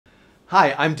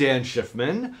Hi, I'm Dan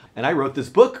Shiffman, and I wrote this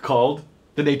book called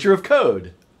The Nature of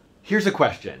Code. Here's a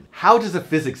question. How does a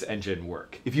physics engine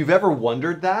work? If you've ever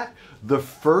wondered that, the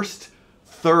first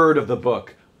third of the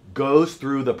book goes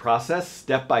through the process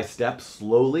step by step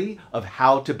slowly of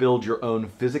how to build your own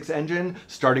physics engine,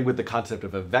 starting with the concept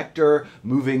of a vector,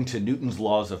 moving to Newton's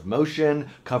laws of motion,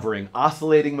 covering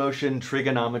oscillating motion,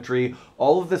 trigonometry,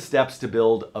 all of the steps to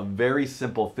build a very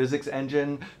simple physics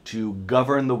engine to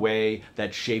govern the way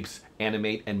that shapes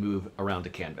animate and move around a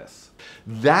canvas.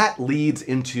 That leads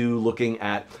into looking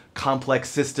at complex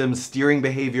systems, steering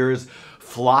behaviors,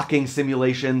 flocking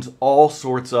simulations, all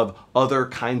sorts of other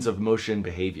kinds of motion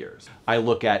behaviors. I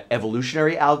look at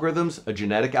evolutionary algorithms, a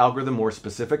genetic algorithm more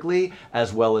specifically,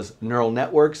 as well as neural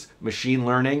networks, machine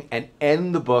learning, and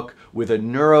end the book with a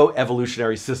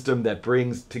neuroevolutionary system that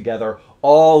brings together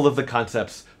all of the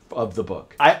concepts of the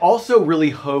book. I also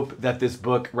really hope that this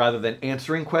book, rather than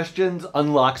answering questions,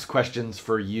 unlocks questions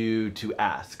for you to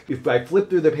ask. If I flip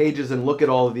through the pages and look at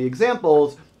all of the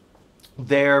examples,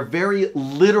 they're very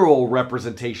literal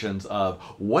representations of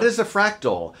what is a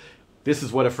fractal. This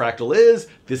is what a fractal is.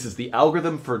 This is the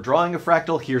algorithm for drawing a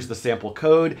fractal. Here's the sample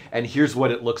code, and here's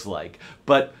what it looks like.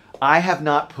 But I have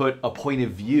not put a point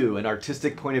of view, an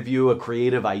artistic point of view, a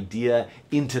creative idea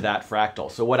into that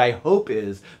fractal. So what I hope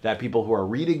is that people who are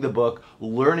reading the book,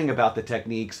 learning about the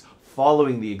techniques,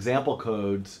 following the example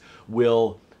codes,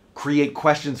 will create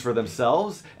questions for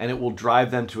themselves, and it will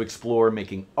drive them to explore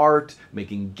making art,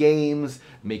 making games,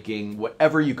 making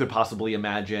whatever you could possibly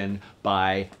imagine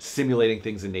by simulating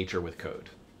things in nature with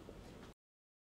code.